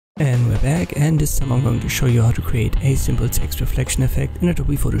And we're back, and this time I'm going to show you how to create a simple text reflection effect in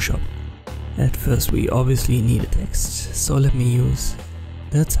Adobe Photoshop. At first we obviously need a text, so let me use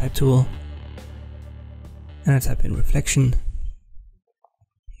the type tool and I type in reflection.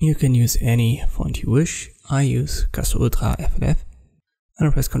 You can use any font you wish. I use Castro Ultra FLF and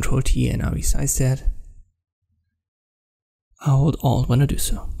I press Ctrl T and I resize that. I hold Alt when I do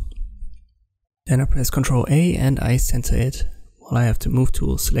so. Then I press Ctrl A and I center it while I have the move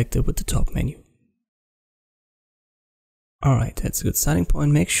tool selected with the top menu. Alright, that's a good starting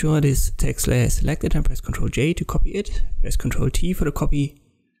point. Make sure this text layer is selected and press Ctrl J to copy it. Press Ctrl T for the copy.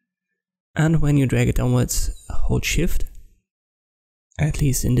 And when you drag it downwards, hold Shift. At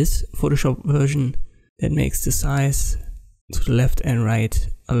least in this Photoshop version, that makes the size to the left and right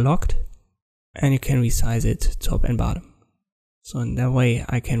unlocked. And you can resize it top and bottom. So in that way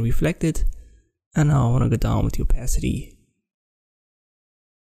I can reflect it. And now I want to go down with the opacity.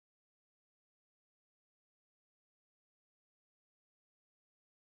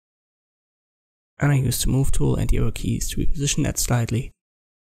 And I use the move tool and the arrow keys to reposition that slightly.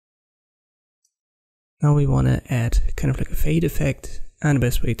 Now we want to add kind of like a fade effect, and the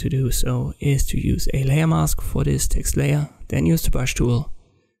best way to do so is to use a layer mask for this text layer. Then use the brush tool.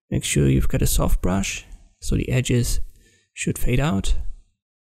 Make sure you've got a soft brush so the edges should fade out.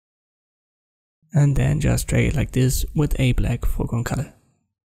 And then just drag it like this with a black foreground color.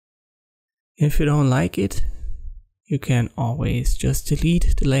 If you don't like it, you can always just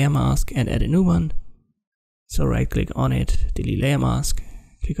delete the layer mask and add a new one. So right click on it, delete layer mask,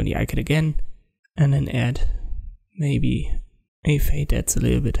 click on the icon again, and then add maybe a fade that's a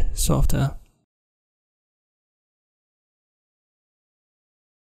little bit softer.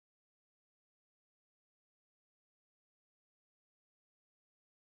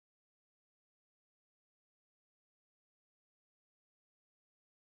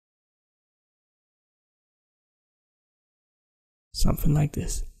 Something like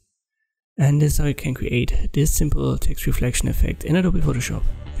this. And this is how you can create this simple text reflection effect in Adobe Photoshop.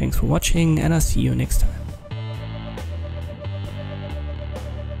 Thanks for watching and I'll see you next time.